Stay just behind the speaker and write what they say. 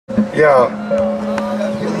Yeah.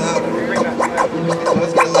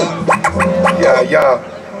 Yeah, yeah.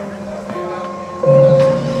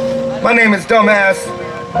 My name is Dumbass,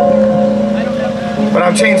 but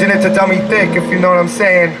I'm changing it to Dummy Thick, if you know what I'm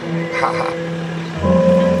saying. Haha.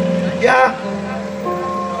 Yeah.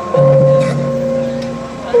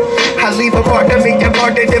 I leave a part of me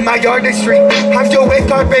embedded in my artistry. I'm doing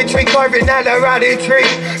carpentry, carving out a rotted tree,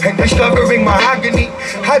 and discovering mahogany.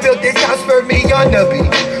 I built this house for me on the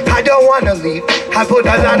beat. I don't wanna leave. I put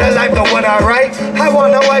a lot of life to what I write. I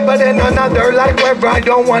wanna wipe, but in another life where I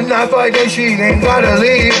don't wanna fight, and she ain't gotta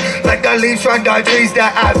leave. Like the leaves from the trees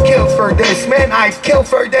that I've killed for this. Man, I kill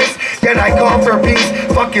for this, yet I call for peace.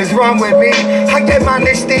 Fuck is wrong with me? I get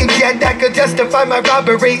honest thieves, yet that could justify my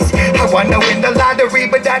robberies. I wanna win the lottery,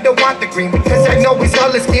 but I don't want the green, because I know it's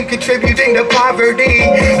all a scheme contributing to poverty.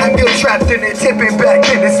 I feel trapped in it, tipping back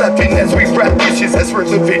in it, something as we rap wishes as we're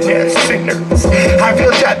living as sinners. I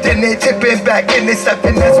feel trapped in it, tipping back in it,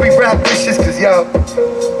 something as we rap wishes, cause yo,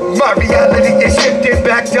 my reality is shifting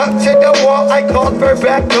back up to the wall. I called for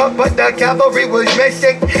backup, but the cavalry was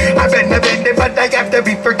missing. I've been offended, but I have to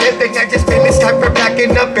be forgiving. I just feel it's time for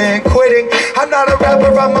backing up and quitting. I'm not a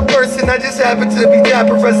rapper, I'm a person. I just happen to be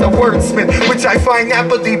dapper as a wordsmith, which I find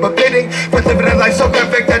happily befitting. For living a life so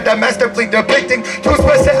perfect that I'm masterfully depicting. To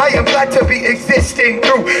express that I am glad to be existing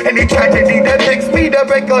through any tragedy that makes me to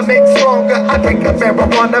become it stronger. I drink a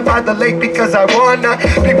marijuana by the lake because I wanna.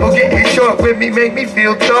 People getting short with me make me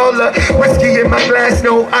feel taller. Whiskey in my glass,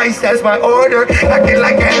 no ice, that's my order. Acting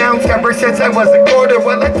like an ounce ever since I was a quarter.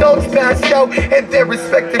 While adults passed out in their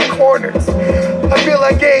respective corners. I feel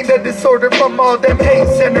I gained a disorder from all them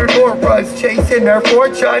hate-centered auras chasing their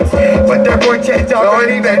fortunes, but their fortunes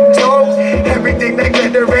already been told. Everything they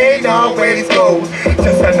glitter ain't always gold.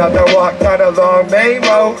 Just another walk down a long Maine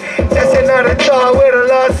road. Just another thought with a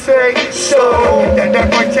lost straight soul. And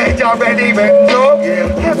their fortunes already been told.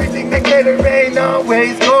 Everything they glitter ain't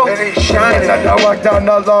always gold. Just another walk down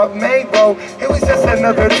a long Maine road. It was just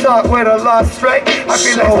another thought with a lost straight. I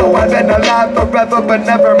feel like so I've been alive forever, but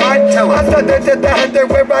never mind. I'm stuck to the header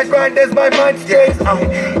where I grind as my mind stays.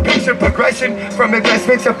 I picture progression from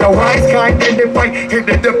investments of the wise kind. And if I hit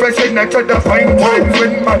the depression, I try to find times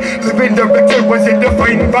when my living direction wasn't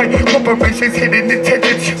defined by corporations, hidden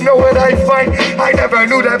intentions. You know what I find? I never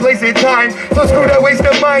knew that place in time. So screw that waste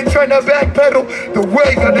of mind, trying to backpedal. The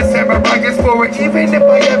way of the samurai is forward, even if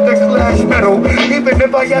I have to clash metal, even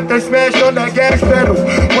if I have to smash on the gas pedal.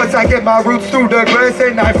 Once I get my roots through the grass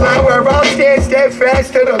and I flower, I'll stand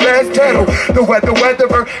steadfast to the last pedal. The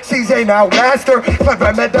weather, she's an outlaster.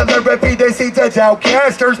 Fundamental repeat the seeds as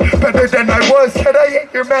outcasters. Better than I was, yet I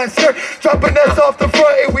ain't your master. Dropping us off the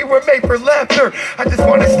front and we were made for laughter. I just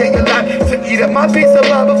wanna stay alive to eat up my piece of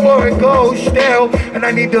pie before it goes stale. And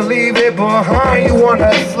I need to leave it behind. You want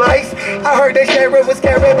a slice? I heard that Sharon was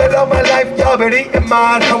carrying it all my life. Y'all been eating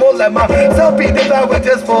mine. I won't let myself be devoured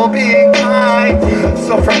just for being kind.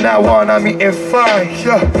 So from now on I'm eating fine.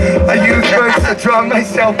 I use words to draw my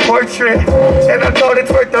self-portrait, and I thought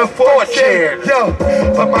it's worth a fortune. Yo,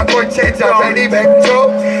 but my fortune's already been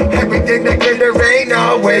told. Everything that glitter ain't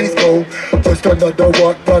always gold. Just another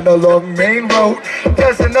walk down the long Maine road.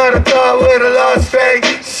 Just another thought with a lost straight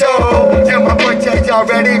soul. Yeah, my fortune's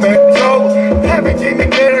already been told. Everything that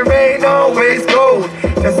glitter ain't always gold.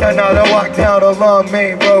 Just another walk down the long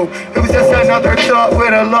Maine road. It was just another thought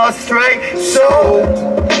with a lost straight soul.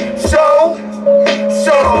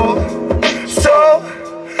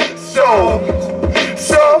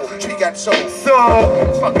 Tree got soul.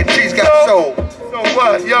 Fucking trees got soul. So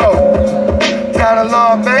what, yo? Down a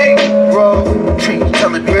long Maine road. Tree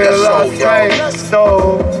telling me that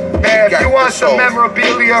soul, man, if you want some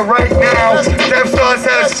memorabilia right now, DefSauce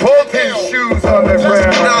has both his shoes on the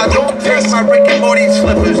ground. Nah, don't take my Rick and Morty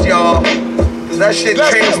slippers, y'all. That shit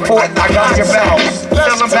transport. I got your mouth.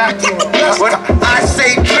 Tell them back to him. When I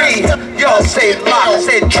say tree, y'all say lock. I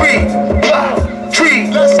said tree.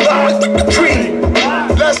 Tree. Tree.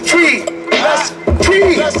 Tree.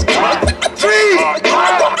 Tree. Tree.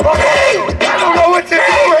 Okay. I don't know what to do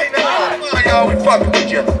right now. Come on, y'all, we fucking with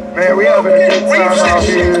you. Man, we having a good time out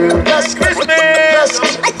here. Christmas.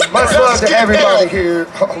 Much love to everybody here.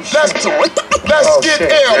 Let's get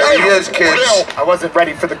ill. There he is, kids. I wasn't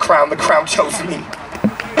ready for the crown. The crown chose me.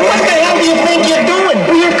 What the hell do you think you're doing?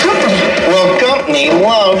 We're your company. Well, company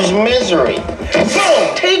loves misery.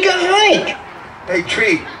 So, take a hike. Hey,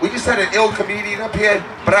 Tree, we just had an ill comedian up here,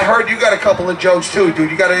 but I heard you got a couple of jokes too, dude.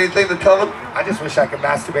 You got anything to tell him? I just wish I could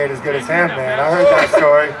masturbate as good as him, man. I heard that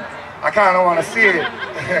story. I kind of want to see it.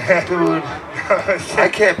 Dude. I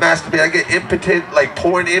can't masturbate. I get impotent, like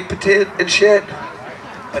porn impotent and shit.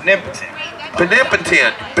 An impotent.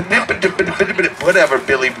 Benepotent. Whatever,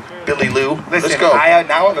 Billy Lou. Listen, Let's go. I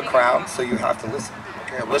now have a crown, so you have to listen.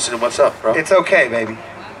 Okay, I'm listening. What's up, bro? It's okay, baby.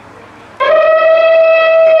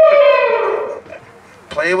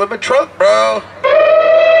 Playing with my trunk, bro.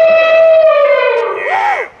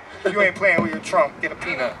 Yeah. You ain't playing with your trunk. Get a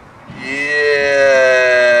peanut. Yeah.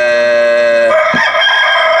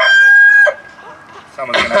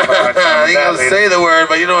 Someone's gonna have a hard time I with ain't that gonna later. say the word,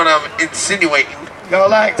 but you know what I'm insinuating. No,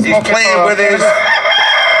 like He's playing with his.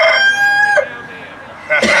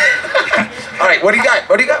 All right, what do you got?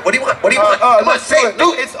 What do you got? What do you want? What do you want? Come on, say it.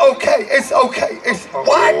 No, it's okay. It's okay. It's okay.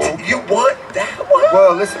 What? You want that one?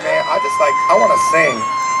 Well, listen, man. I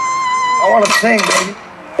want to sing, baby.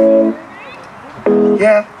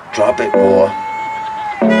 Yeah. Drop it, boy.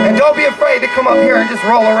 And don't be afraid to come up here and just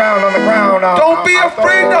roll around on the ground. Don't be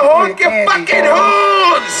afraid to honk your fucking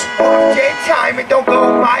horns. Take time and don't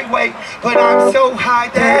go my way, but I'm so high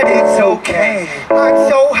that it's okay. I'm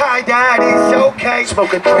so high that it's okay.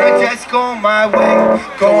 Smoke a I'ma just go my way,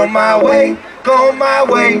 go my way, go my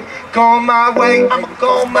way, go my way. I'ma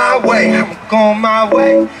go my way, I'ma go my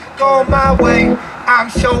way, go my way. I'm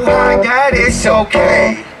so high that it's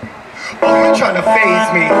okay. Oh, you tryna phase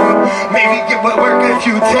me? Maybe it would work if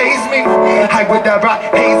you tase me. I would have brought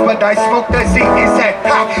haze, but I smoked the seed and said,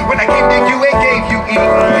 ha, when I came to you and gave you eat.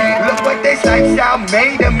 Look what this lifestyle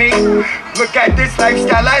made of me. Look at this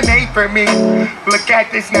lifestyle I made for me. Look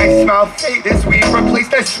at this nice smile, fade this weed. Replace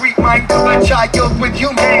the sweet mind of a child with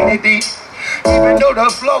humanity. Even though the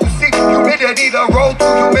flow, see humidity, the road to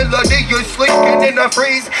humility, you're sleeping in a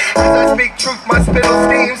freeze. As I speak truth, my spittle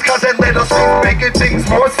steams, causing little streams, making things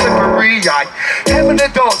more slippery. I am an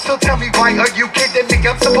adult, so tell me why are you kidding me?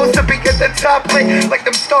 I'm supposed to be at the top, like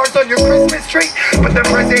them stars on your Christmas tree. But the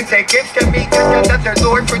presents ain't gifts to me, just another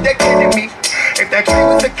lord for the kidding me. If that tree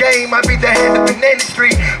was a game, I'd be the head of an industry.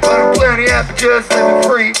 But I'm plenty happy just living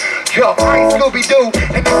free. Yo, I ain't Scooby-Doo,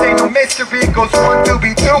 and this ain't no mystery. It goes 1, 2,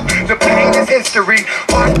 be 2, the pain is history.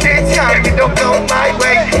 All this time, it don't go my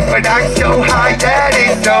way, but I'm so high that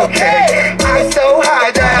it's okay. I'm so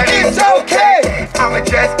high that it's okay. I'ma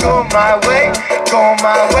just go my way, go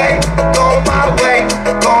my way, go my way,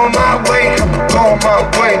 go my way, go my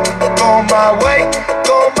way, go my way,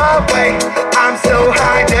 go my way. I'm so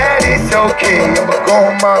high that it's okay. I'ma go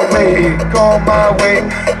my way, go my way,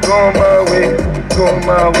 go my way, go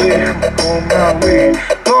my way, go my way,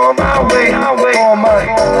 go my way, go my,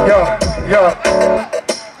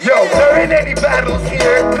 yo, there ain't any battles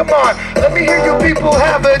here. Come on, let me hear you people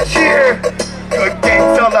have a cheer. Good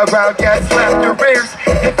things all around, yeah, slap your rears.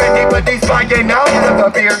 If anybody's buying, I'll have a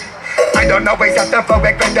beer. I don't always have to vote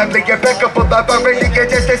randomly impeccable. I've already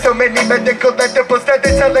ingested so many medical edibles that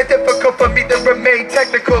it's hella difficult for me to remain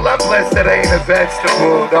technical. I'm blessed that I ain't a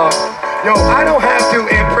vegetable, dog. Yo, I don't have to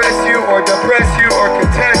impress you or depress you or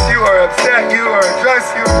contest you or upset you or address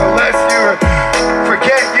you or molest you or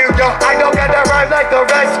forget you. Yo, I don't gotta rhyme like the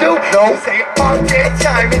rest do. No, say all the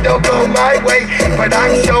time it don't go my way, but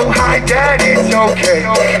I'm so high that it's okay.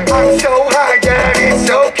 I'm so high that it's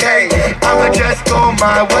okay. I'ma just go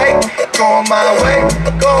my way, go my way,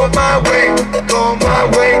 go my way, go my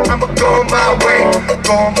way. I'ma go my way,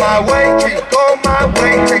 go my way, go my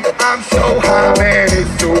way. I'm so high, man,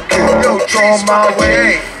 it's okay. Yo, go my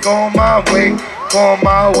way, go my way, go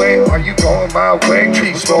my way. Are you going my way?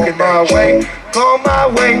 Go my way, go my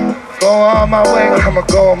way, go on my way. I'ma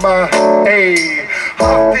go my way.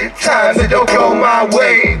 Half the times it don't go my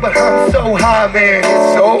way, but I'm so high, man,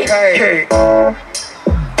 it's okay.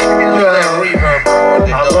 I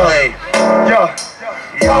love it.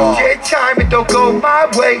 Yo, time it don't go my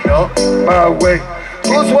way, my way.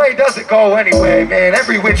 Whose way does it go anyway, man?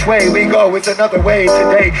 Every which way we go is another way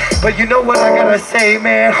today. But you know what I gotta say,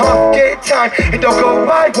 man? Time it don't go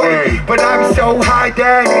my way, but I'm so high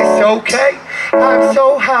that it's okay. I'm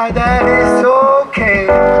so high that it's okay.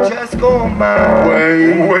 Just go my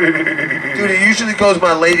way. Dude, it usually goes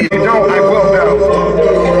my lady. You know, I will know.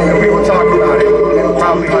 And we will talk about it. We'll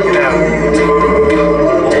probably hug it out.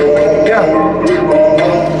 Yeah.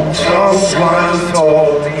 Someone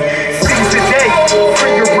told me, seize the day,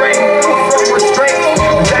 free your brain from restraint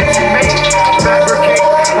that you made. Fabricate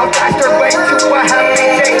a faster way to a happy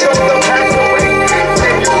day. Don't pass away.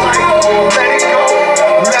 Live your life, let it go,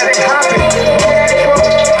 let it happen.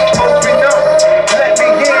 Open up, let me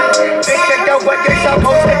in. They check out what they're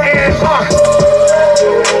supposed to end.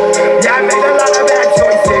 Yeah, I made a lot of bad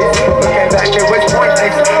choices. Looking back, it was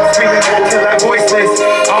pointless. Screaming back till I'm voiceless.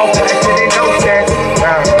 All passion and no sense.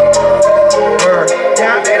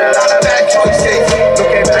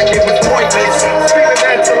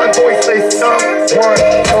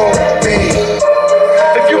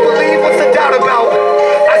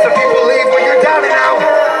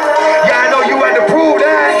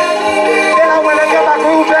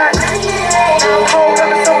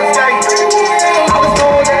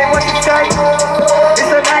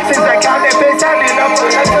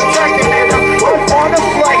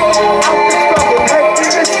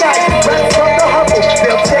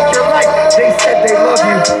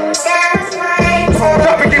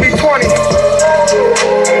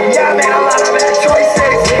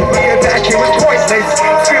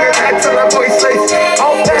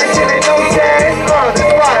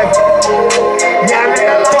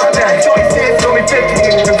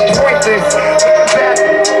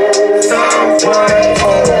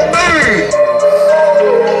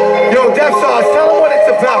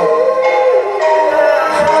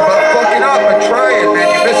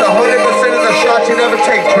 another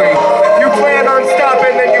tape, Tree. If you plan on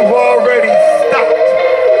stopping, then you've already stopped.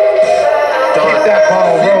 Keep that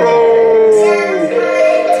ball rolling.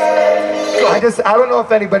 I don't know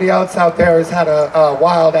if anybody else out there has had a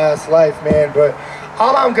wild ass life, man, but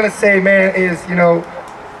all I'm gonna say, man, is, you know,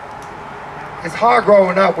 it's hard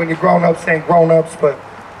growing up when you're grown up saying grown ups, but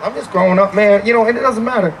I'm just growing up, man, you know, and it doesn't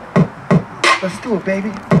matter. Let's do it, baby.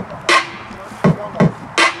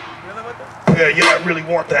 Yeah, I really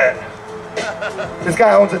want that. This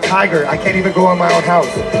guy owns a tiger. I can't even go in my own house.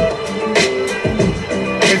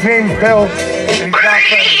 His name's Bill, and he's not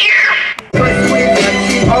friendly.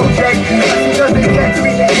 She doesn't text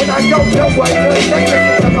me, and I don't know what to say.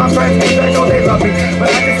 Listen to my friends, cause I know they love me, but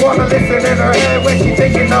I just wanna listen in her head when she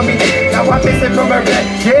thinking of me. Now I listen from her bed.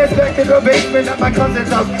 Years back to the basement at my cousin's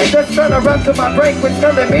house, just trying to rap to my brain was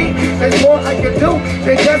telling me there's more I can do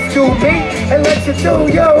than just do me and let you do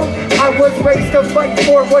you. I was raised to fight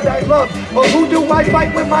for what I love, but who do I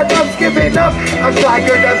fight when my love's giving up? I'm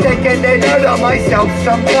tired of taking it out of myself.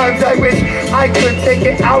 Sometimes I wish I could take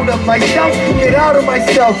it out of myself. Get out of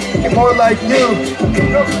myself, get more like you.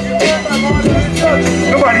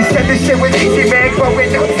 Nobody said this shit was easy, man.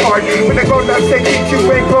 Growing up hard. When the grown-ups say teach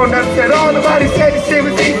you ain't grown-ups at all. Nobody said this shit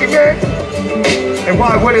was easy, man. And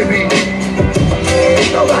why would it be?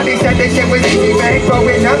 Nobody said this shit was easy, man.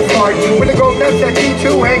 Growing up hard. When the grown-ups said teach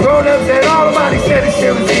you ain't grown-ups at all. Nobody said this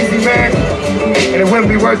shit was easy, man. And it wouldn't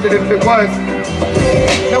be worth it if it was.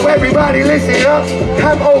 Now everybody listen up,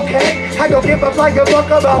 I'm okay. I don't give a fuck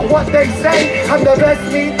about what they say. I'm the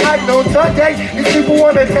best me I've known today. These people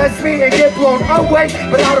wanna test me and get blown away,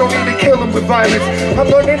 but I don't need to kill them with violence. I'm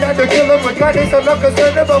learning not to kill them with kindness. I'm not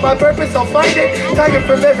concerned about my purpose, I'll find it. Tired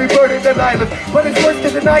from every burden that I live, but it's worse to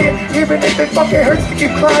deny it, even if it fucking hurts to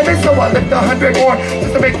keep climbing. So I lift 100 more,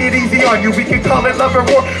 just to make it easy on you. We can call it love or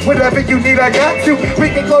war, whatever you need I got you.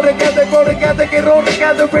 We can go together, grow together, get all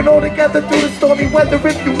together, and all together through the stormy weather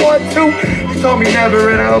if you want to. You told me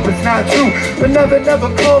never, and I hope it's not true, but never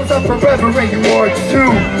comes up forever, and you are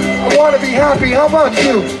too. I wanna be happy, how about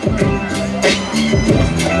you?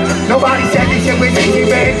 Nobody said this shit was easy,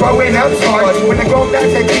 man. Growing up's hard. When the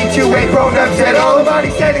grown-ups said teach you ain't grown-ups at all.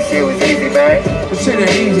 Nobody said this shit was easy, man.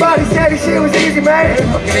 Nobody said this shit was easy, man.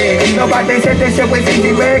 Nobody said this shit was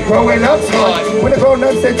easy, man. Growing up's hard. When the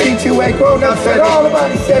grown-ups said teach you ain't grown-ups at all.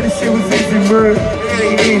 Nobody said this shit was easy, man.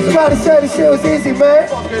 Nobody said this shit was easy, man.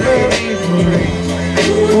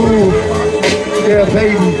 Ooh, yeah,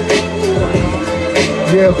 baby.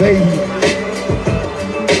 Yeah, baby.